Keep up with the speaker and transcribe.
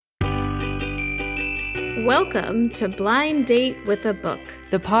Welcome to Blind Date with a Book,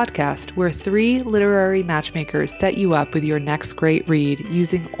 the podcast where three literary matchmakers set you up with your next great read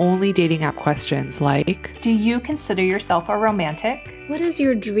using only dating app questions like: do you consider yourself a romantic? What is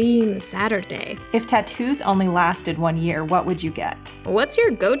your dream Saturday? If tattoos only lasted 1 year, what would you get? What's your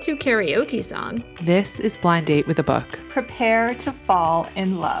go-to karaoke song? This is Blind Date with a Book. Prepare to fall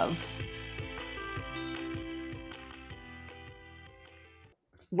in love.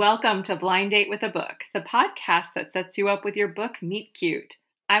 Welcome to Blind Date with a Book, the podcast that sets you up with your book meet cute.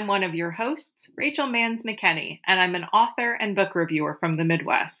 I'm one of your hosts, Rachel Mans McKenney, and I'm an author and book reviewer from the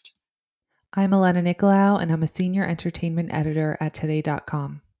Midwest. I'm Elena Nicolau, and I'm a senior entertainment editor at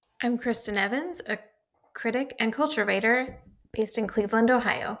Today.com. I'm Kristen Evans, a critic and culture writer based in Cleveland,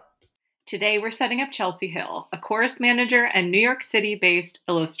 Ohio. Today, we're setting up Chelsea Hill, a chorus manager and New York City-based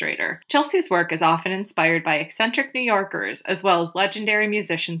illustrator. Chelsea's work is often inspired by eccentric New Yorkers, as well as legendary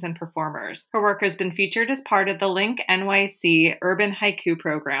musicians and performers. Her work has been featured as part of the Link NYC Urban Haiku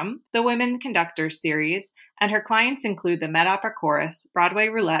program, the Women Conductors series, and her clients include the Met Opera Chorus, Broadway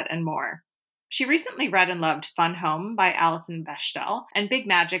Roulette, and more. She recently read and loved Fun Home by Alison Bechdel and Big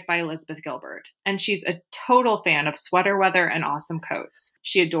Magic by Elizabeth Gilbert, and she's a total fan of sweater weather and awesome coats.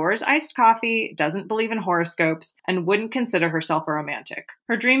 She adores iced coffee, doesn't believe in horoscopes, and wouldn't consider herself a romantic.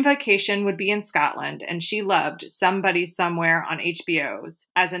 Her dream vacation would be in Scotland, and she loved Somebody Somewhere on HBO's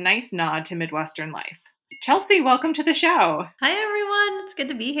as a nice nod to Midwestern life. Chelsea, welcome to the show. Hi, everyone. It's good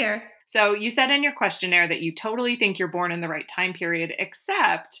to be here. So you said in your questionnaire that you totally think you're born in the right time period,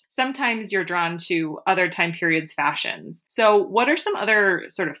 except sometimes you're drawn to other time periods' fashions. So what are some other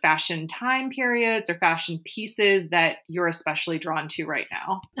sort of fashion time periods or fashion pieces that you're especially drawn to right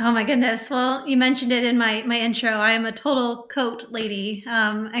now? Oh my goodness. Well, you mentioned it in my intro. I am a total coat lady.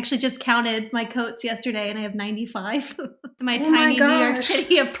 Actually just counted my coats yesterday and I have 95 in my tiny New York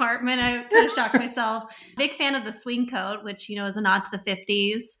City apartment. I kind of shocked myself. Big fan of the swing coat, which, is a nod to the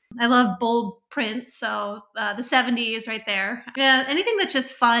 50s. I love bold prints, so the 70s right there. Yeah, anything that's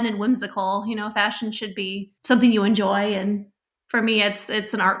just fun and whimsical. Fashion should be something you enjoy, and for me, it's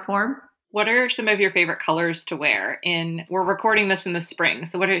an art form. What are some of your favorite colors to wear? We're recording this in the spring,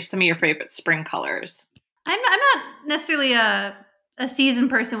 so what are some of your favorite spring colors? I'm not necessarily a season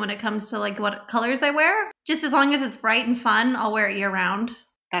person when it comes to like what colors I wear. Just as long as it's bright and fun, I'll wear it year round.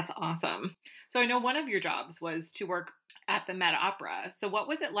 That's awesome. So I know one of your jobs was to work at the Met Opera. So what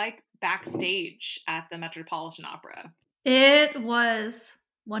was it like backstage at the Metropolitan Opera? It was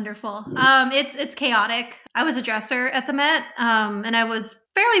wonderful. It's chaotic. I was a dresser at the Met, and I was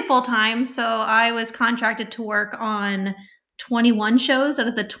fairly full-time. So I was contracted to work on 21 shows out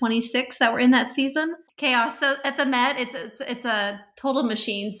of the 26 that were in that season. Chaos. So at the Met, it's a total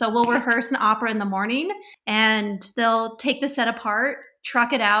machine. So we'll rehearse an opera in the morning and they'll take the set apart,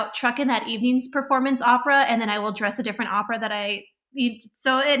 truck it out, truck in that evening's performance opera, and then I will dress a different opera that I need.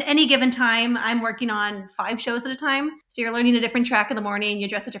 So at any given time, I'm working on 5 shows at a time. So you're learning a different track in the morning, you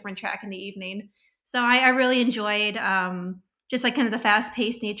dress a different track in the evening. So I really enjoyed just like kind of the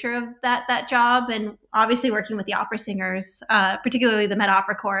fast-paced nature of that job. And obviously working with the opera singers, particularly the Met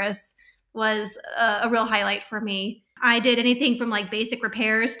Opera Chorus, was a real highlight for me. I did anything from like basic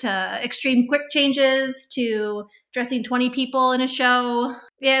repairs to extreme quick changes to dressing 20 people in a show.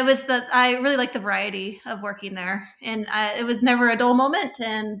 Yeah, I really liked the variety of working there. And it was never a dull moment.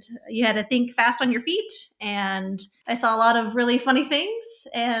 And you had to think fast on your feet. And I saw a lot of really funny things.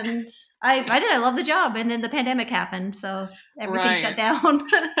 And I love the job. And then the pandemic happened. So everything shut down.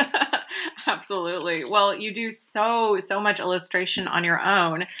 Absolutely. Well, you do so much illustration on your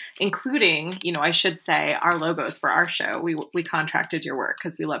own, including, I should say, our logos for our show. We contracted your work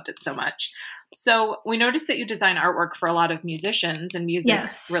because we loved it so much. So we noticed that you design artwork for a lot of musicians and music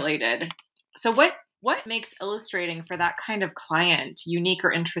related. So what makes illustrating for that kind of client unique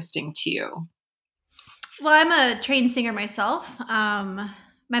or interesting to you? Well, I'm a trained singer myself.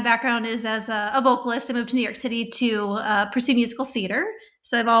 My background is as a vocalist. I moved to New York City to pursue musical theater.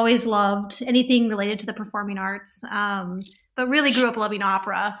 So I've always loved anything related to the performing arts, but really grew up loving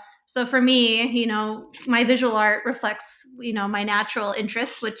opera. So for me, my visual art reflects, my natural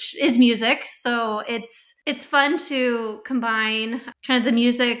interests, which is music. So it's fun to combine kind of the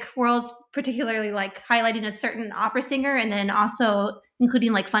music worlds, particularly like highlighting a certain opera singer and then also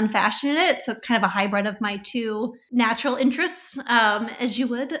including like fun fashion in it. So kind of a hybrid of my two natural interests, as you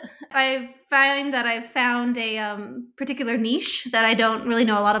would. I find that I've found a particular niche that I don't really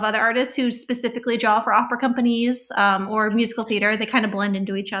know a lot of other artists who specifically draw for opera companies or musical theater. They kind of blend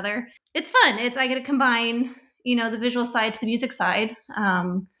into each other. It's fun. I get to combine, the visual side to the music side.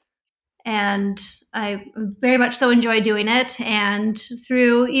 And I very much so enjoy doing it. And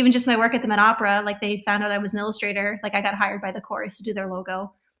through even just my work at the Met Opera, like they found out I was an illustrator. Like I got hired by the chorus to do their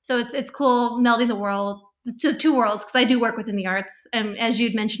logo. So it's cool melding the two worlds, because I do work within the arts. And as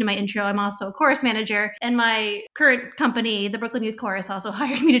you'd mentioned in my intro, I'm also a chorus manager. And my current company, the Brooklyn Youth Chorus, also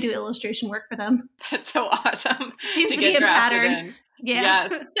hired me to do illustration work for them. That's so awesome. Seems to be a pattern. In. Yeah.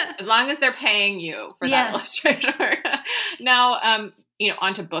 Yes. As long as they're paying you for that illustration work. Now,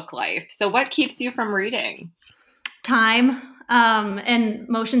 onto book life. So what keeps you from reading? Time and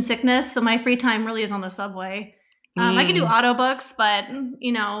motion sickness. So my free time really is on the subway. I can do audiobooks, but,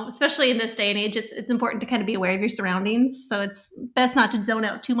 especially in this day and age, it's important to kind of be aware of your surroundings. So it's best not to zone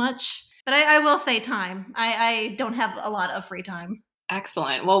out too much. But I will say time. I don't have a lot of free time.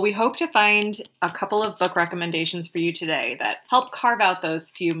 Excellent. Well, we hope to find a couple of book recommendations for you today that help carve out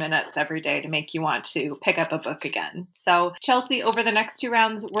those few minutes every day to make you want to pick up a book again. So, Chelsea, over the next 2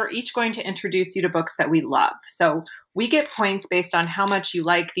 rounds, we're each going to introduce you to books that we love. So we get points based on how much you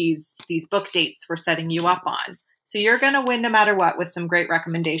like these book dates we're setting you up on. So you're going to win no matter what with some great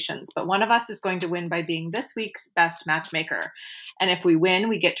recommendations, but one of us is going to win by being this week's best matchmaker. And if we win,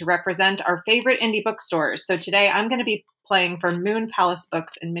 we get to represent our favorite indie bookstores. So today I'm going to be playing for Moon Palace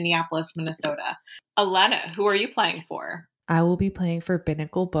Books in Minneapolis, Minnesota. Elena, who are you playing for? I will be playing for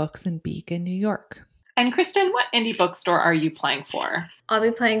Binnacle Books in Beacon, New York. And Kristen, what indie bookstore are you playing for? I'll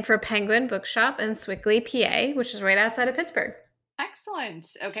be playing for Penguin Bookshop in Swickley, PA, which is right outside of Pittsburgh. Excellent.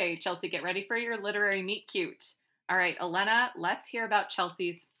 Okay, Chelsea, get ready for your literary meet cute. All right, Elena, let's hear about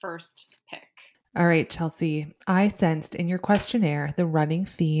Chelsea's first pick. All right, Chelsea, I sensed in your questionnaire the running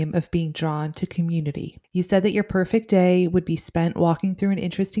theme of being drawn to community. You said that your perfect day would be spent walking through an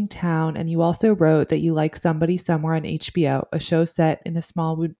interesting town, and you also wrote that you like Somebody Somewhere on HBO, a show set in a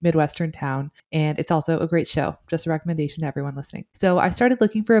small Midwestern town, and it's also a great show. Just a recommendation to everyone listening. So I started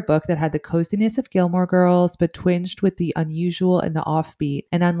looking for a book that had the coziness of Gilmore Girls, but twinged with the unusual and the offbeat,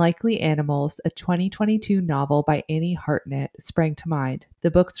 and Unlikely Animals, a 2022 novel by Annie Hartnett, sprang to mind.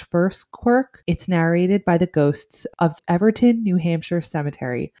 The book's first quirk, it's narrated by the ghosts of Everton, New Hampshire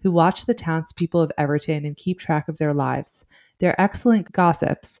Cemetery, who watch the townspeople of Everton and keep track of their lives. They're excellent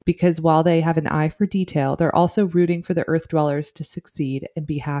gossips because while they have an eye for detail, they're also rooting for the Earth Dwellers to succeed and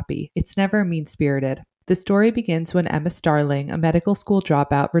be happy. It's never mean-spirited. The story begins when Emma Starling, a medical school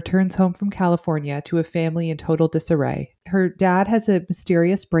dropout, returns home from California to a family in total disarray. Her dad has a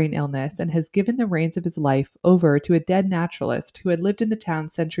mysterious brain illness and has given the reins of his life over to a dead naturalist who had lived in the town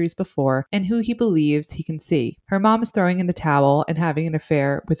centuries before and who he believes he can see. Her mom is throwing in the towel and having an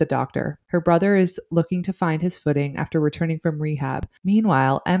affair with a doctor. Her brother is looking to find his footing after returning from rehab.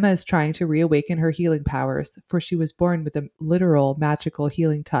 Meanwhile, Emma is trying to reawaken her healing powers, for she was born with a literal magical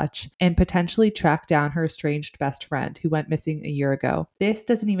healing touch, and potentially track down her estranged best friend who went missing a year ago. This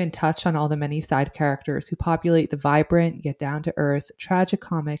doesn't even touch on all the many side characters who populate the vibrant yet down-to-earth,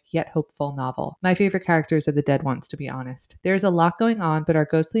 tragicomic yet hopeful novel. My favorite characters are the dead ones, to be honest. There's a lot going on, but our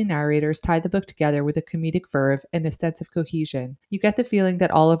ghostly narrators tie the book together with a comedic verve and a sense of cohesion. You get the feeling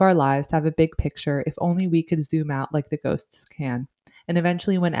that all of our lives have a big picture if only we could zoom out like the ghosts can. And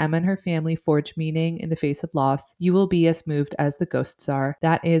eventually, when Emma and her family forge meaning in the face of loss, you will be as moved as the ghosts are.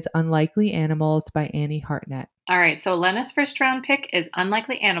 That is Unlikely Animals by Annie Hartnett. All right, so Lena's first round pick is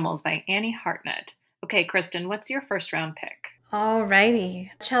Unlikely Animals by Annie Hartnett. Okay, Kristen, what's your first round pick?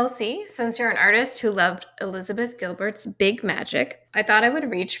 Alrighty. Chelsea, since you're an artist who loved Elizabeth Gilbert's Big Magic, I thought I would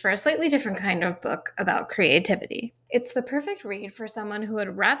reach for a slightly different kind of book about creativity. It's the perfect read for someone who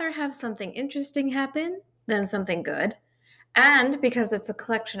would rather have something interesting happen than something good. And because it's a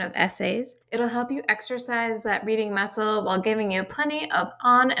collection of essays, it'll help you exercise that reading muscle while giving you plenty of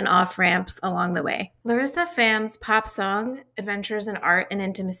on and off ramps along the way. Larissa Pham's pop song, Adventures in Art and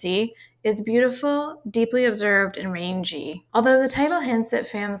Intimacy, is beautiful, deeply observed, and rangy. Although the title hints at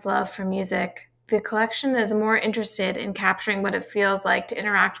Pham's love for music, the collection is more interested in capturing what it feels like to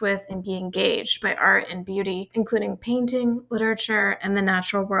interact with and be engaged by art and beauty, including painting, literature, and the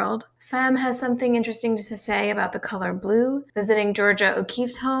natural world. Pham has something interesting to say about the color blue, visiting Georgia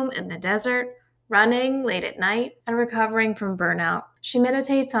O'Keeffe's home in the desert, running late at night, and recovering from burnout. She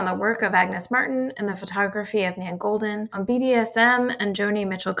meditates on the work of Agnes Martin and the photography of Nan Goldin, on BDSM and Joni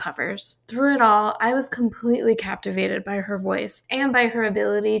Mitchell covers. Through it all, I was completely captivated by her voice and by her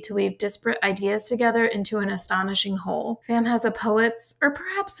ability to weave disparate ideas together into an astonishing whole. Pham has a poet's, or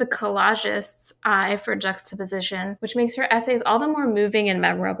perhaps a collagist's, eye for juxtaposition, which makes her essays all the more moving and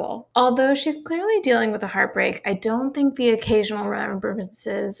memorable. Although she's clearly dealing with a heartbreak, I don't think the occasional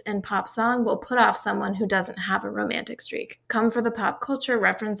remembrances in pop song will put off someone who doesn't have a romantic streak. Come for the pop pop culture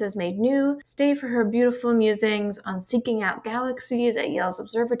references made new, stay for her beautiful musings on seeking out galaxies at Yale's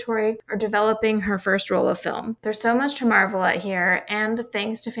observatory, or developing her first roll of film. There's so much to marvel at here, and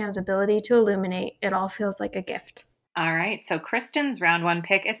thanks to Fam's ability to illuminate, it all feels like a gift. All right, so Kristen's round one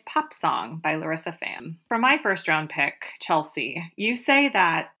pick is Pop Song by Larissa Pham. For my first round pick, Chelsea, you say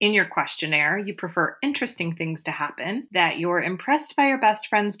that in your questionnaire, you prefer interesting things to happen, that you're impressed by your best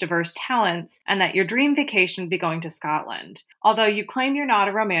friend's diverse talents, and that your dream vacation would be going to Scotland. Although you claim you're not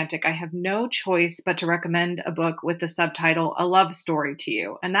a romantic, I have no choice but to recommend a book with the subtitle A Love Story to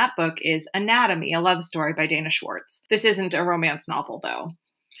you, and that book is Anatomy, a Love Story by Dana Schwartz. This isn't a romance novel, though.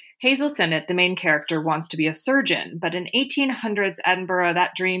 Hazel Sinnott, the main character, wants to be a surgeon, but in 1800s Edinburgh,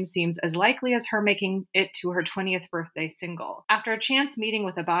 that dream seems as likely as her making it to her 20th birthday single. After a chance meeting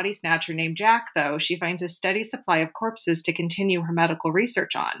with a body snatcher named Jack, though, she finds a steady supply of corpses to continue her medical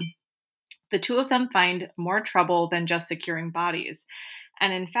research on. The two of them find more trouble than just securing bodies,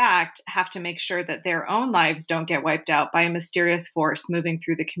 and in fact, have to make sure that their own lives don't get wiped out by a mysterious force moving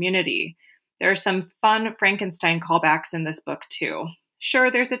through the community. There are some fun Frankenstein callbacks in this book, too.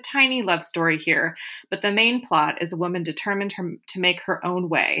 Sure, there's a tiny love story here, but the main plot is a woman determined to make her own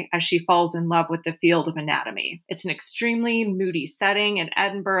way as she falls in love with the field of anatomy. It's an extremely moody setting in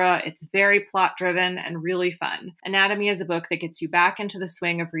Edinburgh. It's very plot-driven and really fun. Anatomy is a book that gets you back into the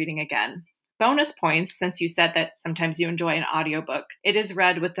swing of reading again. Bonus points, since you said that sometimes you enjoy an audiobook. It is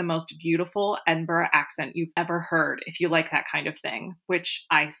read with the most beautiful Edinburgh accent you've ever heard, if you like that kind of thing, which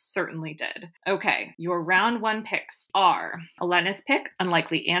I certainly did. Okay, your round one picks are Elena's pick,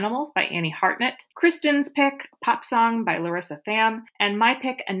 Unlikely Animals by Annie Hartnett, Kristen's pick, Pop Song by Larissa Pham, and my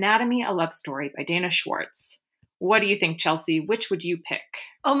pick, Anatomy, a Love Story by Dana Schwartz. What do you think, Chelsea? Which would you pick?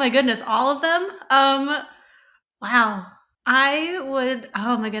 Oh my goodness, all of them? Wow.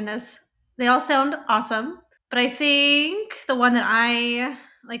 Oh my goodness. They all sound awesome, but I think the one that I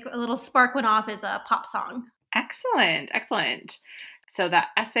like a little spark went off is a Pop Song. Excellent, excellent. So that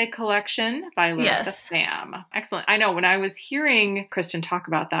essay collection by Larissa Pham. Excellent. I know when I was hearing Kristen talk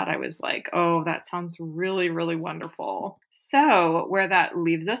about that, I was like, oh, that sounds really, really wonderful. So where that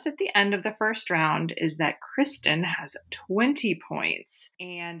leaves us at the end of the first round is that Kristen has 20 points,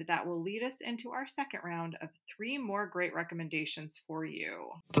 and that will lead us into our second round of 3 more great recommendations for you.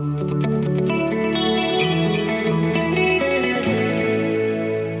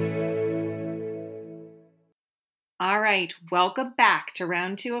 All right, welcome back to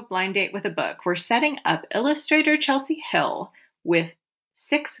round 2 of Blind Date with a Book. We're setting up illustrator Chelsea Hill with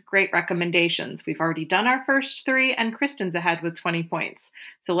 6 great recommendations. We've already done our first 3, and Kristen's ahead with 20 points.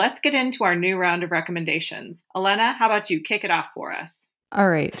 So let's get into our new round of recommendations. Elena, how about you kick it off for us? All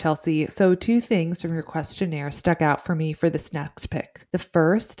right, Chelsea. So 2 things from your questionnaire stuck out for me for this next pick. The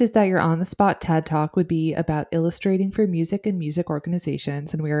first is that your on-the-spot TED Talk would be about illustrating for music and music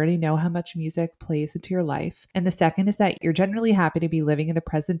organizations, and we already know how much music plays into your life. And the second is that you're generally happy to be living in the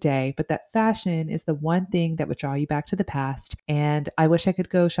present day, but that fashion is the one thing that would draw you back to the past, and I wish I could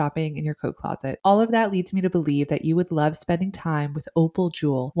go shopping in your coat closet. All of that leads me to believe that you would love spending time with Opal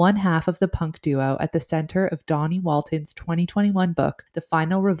Jewel, one half of the punk duo at the center of Donnie Walton's 2021 book, The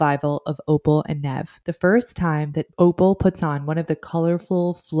Final Revival of Opal and Nev. The first time that Opal puts on one of the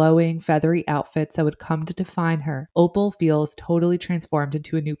colorful, flowing, feathery outfits that would come to define her, Opal feels totally transformed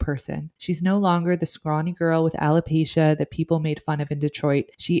into a new person. She's no longer the scrawny girl with alopecia that people made fun of in Detroit.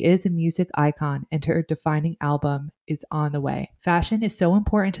 She is a music icon, and her defining album is on the way. Fashion is so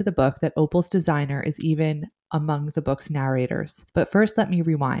important to the book that Opal's designer is even among the book's narrators. But first, let me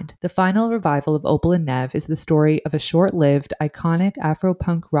rewind. The Final Revival of Opal and Nev is the story of a short-lived, iconic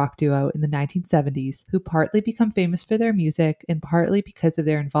Afro-punk rock duo in the 1970s who partly become famous for their music and partly because of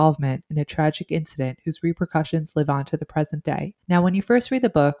their involvement in a tragic incident whose repercussions live on to the present day. Now, when you first read the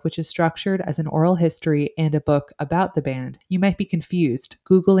book, which is structured as an oral history and a book about the band, you might be confused,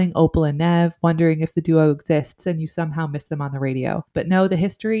 Googling Opal and Nev, wondering if the duo exists and you somehow miss them on the radio. But no, the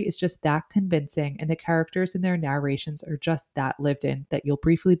history is just that convincing, and the characters in their narrations are just that lived in that you'll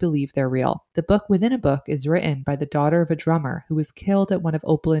briefly believe they're real. The book within a book is written by the daughter of a drummer who was killed at one of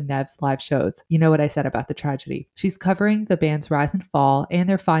Opal and Nev's live shows. You know what I said about the tragedy. She's covering the band's rise and fall and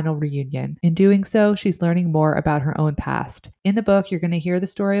their final reunion. In doing so, she's learning more about her own past. In the book, you're going to hear the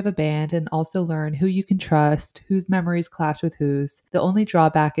story of a band and also learn who you can trust, whose memories clash with whose. The only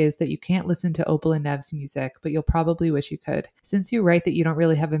drawback is that you can't listen to Opal and Nev's music, but you'll probably wish you could. Since you write that you don't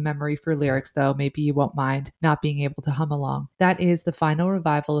really have a memory for lyrics, though, maybe you won't mind not being able to hum along. That is The Final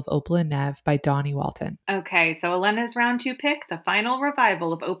Revival of Opal and Nev by Donnie Walton. Okay, so Elena's round 2 pick, The Final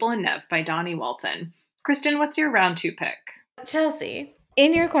Revival of Opal and Nev by Donnie Walton. Kristen, what's your round 2 pick? Chelsea,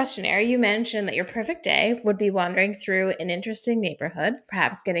 In your questionnaire, you mentioned that your perfect day would be wandering through an interesting neighborhood,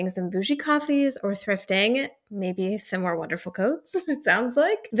 perhaps getting some bougie coffees or thrifting, maybe some more wonderful coats, it sounds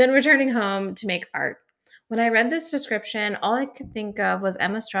like, then returning home to make art. When I read this description, all I could think of was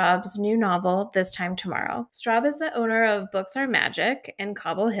Emma Straub's new novel, This Time Tomorrow. Straub is the owner of Books Are Magic in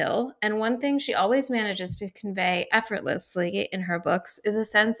Cobble Hill, and one thing she always manages to convey effortlessly in her books is a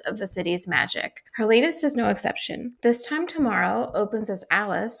sense of the city's magic. Her latest is no exception. This Time Tomorrow opens as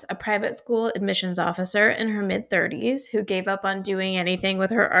Alice, a private school admissions officer in her mid-30s who gave up on doing anything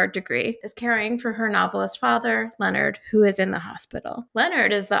with her art degree, is caring for her novelist father, Leonard, who is in the hospital.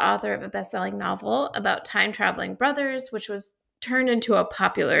 Leonard is the author of a best-selling novel about time-traveling brothers, which was turned into a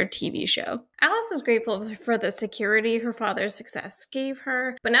popular TV show. Alice is grateful for the security her father's success gave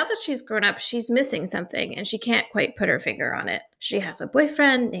her, but now that she's grown up, she's missing something and she can't quite put her finger on it. She has a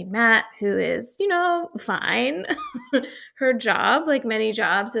boyfriend named Matt who is, fine. Her job, like many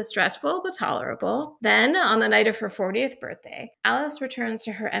jobs, is stressful but tolerable. Then, on the night of her 40th birthday, Alice returns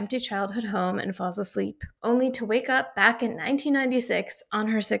to her empty childhood home and falls asleep, only to wake up back in 1996 on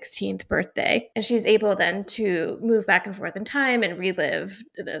her 16th birthday. And she's able then to move back and forth in time and relive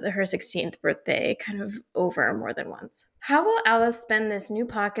her 16th birthday kind of over more than once. How will Alice spend this new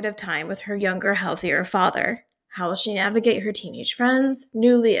pocket of time with her younger, healthier father? How will she navigate her teenage friends,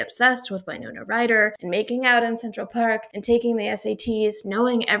 newly obsessed with Winona Ryder, and making out in Central Park, and taking the SATs,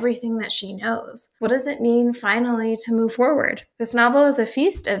 knowing everything that she knows? What does it mean, finally, to move forward? This novel is a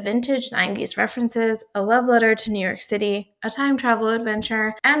feast of vintage 90s references, a love letter to New York City, a time travel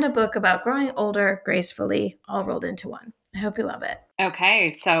adventure, and a book about growing older gracefully, all rolled into one. I hope you love it.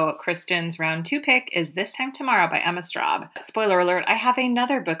 Okay, so Kristen's round 2 pick is This Time Tomorrow by Emma Straub. Spoiler alert, I have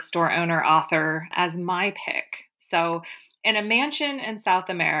another bookstore owner author as my pick. So, in a mansion in South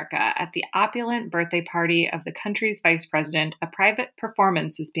America, at the opulent birthday party of the country's vice president, a private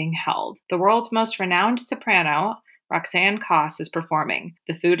performance is being held. The world's most renowned soprano, Roxanne Koss, is performing.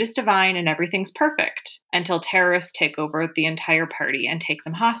 The food is divine and everything's perfect, until terrorists take over the entire party and take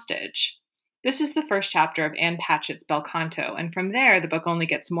them hostage. This is the first chapter of Anne Patchett's Bel Canto, and from there, the book only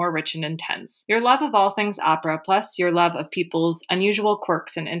gets more rich and intense. Your love of all things opera, plus your love of people's unusual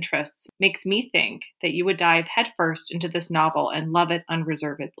quirks and interests, makes me think that you would dive headfirst into this novel and love it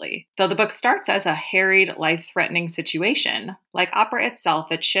unreservedly. Though the book starts as a harried, life-threatening situation, like opera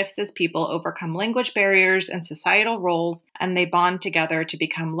itself, it shifts as people overcome language barriers and societal roles, and they bond together to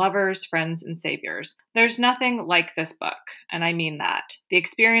become lovers, friends, and saviors. There's nothing like this book, and I mean that. The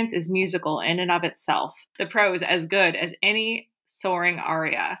experience is musical in and of itself. The prose as good as any soaring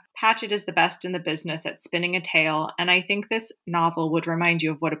aria. Patchett is the best in the business at spinning a tale, and I think this novel would remind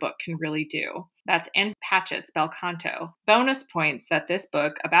you of what a book can really do. That's Anne Patchett's Bel Canto. Bonus points that this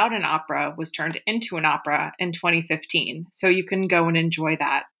book about an opera was turned into an opera in 2015, so you can go and enjoy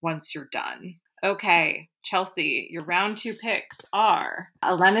that once you're done. Okay, Chelsea, your round 2 picks are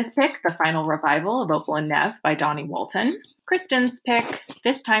Elena's pick, The Final Revival of Opal and Nev by Donnie Walton, Kristen's pick,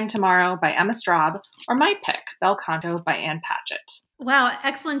 This Time Tomorrow by Emma Straub, or my pick, Bel Canto by Anne Patchett. Wow,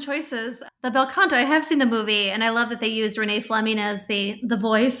 excellent choices. The Bel Canto, I have seen the movie, and I love that they used Renee Fleming as the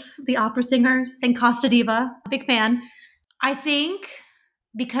voice, the opera singer, sang Costa Diva. Big fan. I think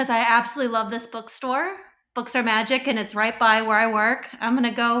because I absolutely love this bookstore, Books Are Magic, and it's right by where I work, I'm going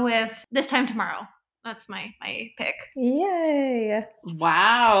to go with This Time Tomorrow. That's my pick. Yay.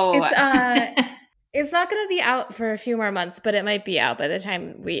 Wow. It's not going to be out for a few more months, but it might be out by the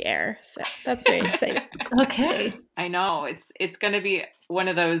time we air. So that's very exciting. Okay. I know. It's going to be one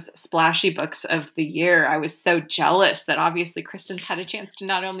of those splashy books of the year. I was so jealous that obviously Kristen's had a chance to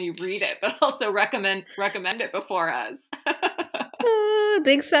not only read it, but also recommend it before us.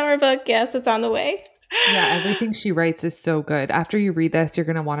 Big summer book. Yes, it's on the way. Yeah, everything she writes is so good. After you read this, you're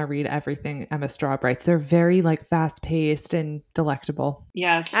going to want to read everything Emma Straub writes. They're very fast-paced and delectable.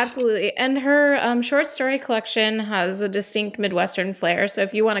 Yes. Absolutely. And her short story collection has a distinct Midwestern flair. So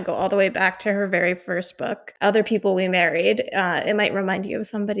if you want to go all the way back to her very first book, Other People We Married, it might remind you of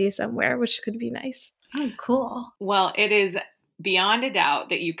somebody somewhere, which could be nice. Oh, cool. Well, it is beyond a doubt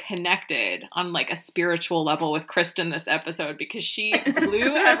that you connected on a spiritual level with Kristen this episode, because she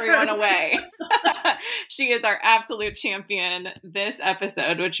blew everyone away. She is our absolute champion this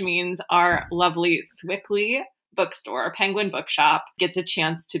episode, which means our lovely Swickley bookstore, Penguin Bookshop, gets a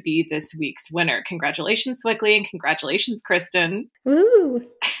chance to be this week's winner. Congratulations, Swickley, and congratulations, Kristen. Woo!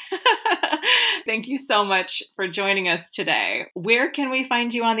 Thank you so much for joining us today. Where can we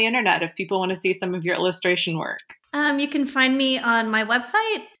find you on the internet if people want to see some of your illustration work? You can find me on my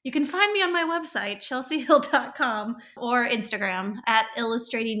website. chelseahill.com, or Instagram at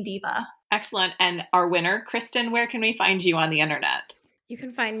Illustrating Diva. Excellent. And our winner, Kristen, where can we find you on the internet? You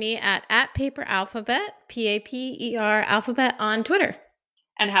can find me at Paper Alphabet, Paper Alphabet on Twitter.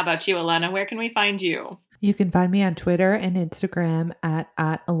 And how about you, Elena? Where can we find you? You can find me on Twitter and Instagram at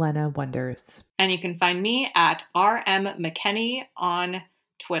Elena Wonders. And you can find me at RM McKenney on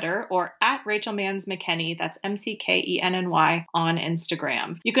Twitter or at Rachel Manns McKenney, that's McKenny on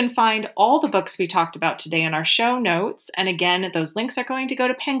Instagram. You can find all the books we talked about today in our show notes. And again, those links are going to go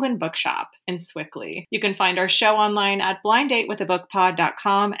to Penguin Bookshop in Sewickley. You can find our show online at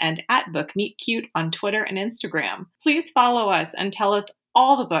blinddatewithabookpod.com and at BookMeetCute on Twitter and Instagram. Please follow us and tell us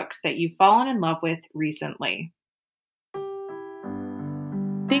all the books that you've fallen in love with recently.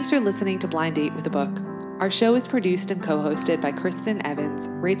 Thanks for listening to Blind Date with a Book. Our show is produced and co-hosted by Kristen Evans,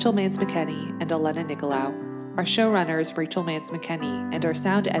 Rachel Manns McKenney, and Elena Nicolau. Our showrunner is Rachel Manns McKenney, and our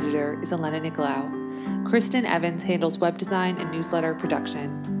sound editor is Elena Nicolau. Kristen Evans handles web design and newsletter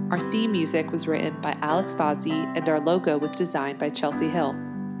production. Our theme music was written by Alex Bozzi, and our logo was designed by Chelsea Hill.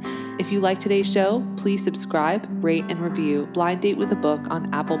 If you like today's show, please subscribe, rate, and review Blind Date with a Book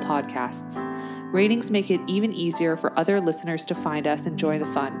on Apple Podcasts. Ratings make it even easier for other listeners to find us and join the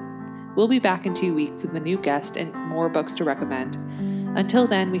fun. We'll be back in 2 weeks with a new guest and more books to recommend. Until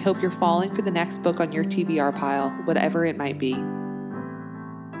then, we hope you're falling for the next book on your TBR pile, whatever it might be.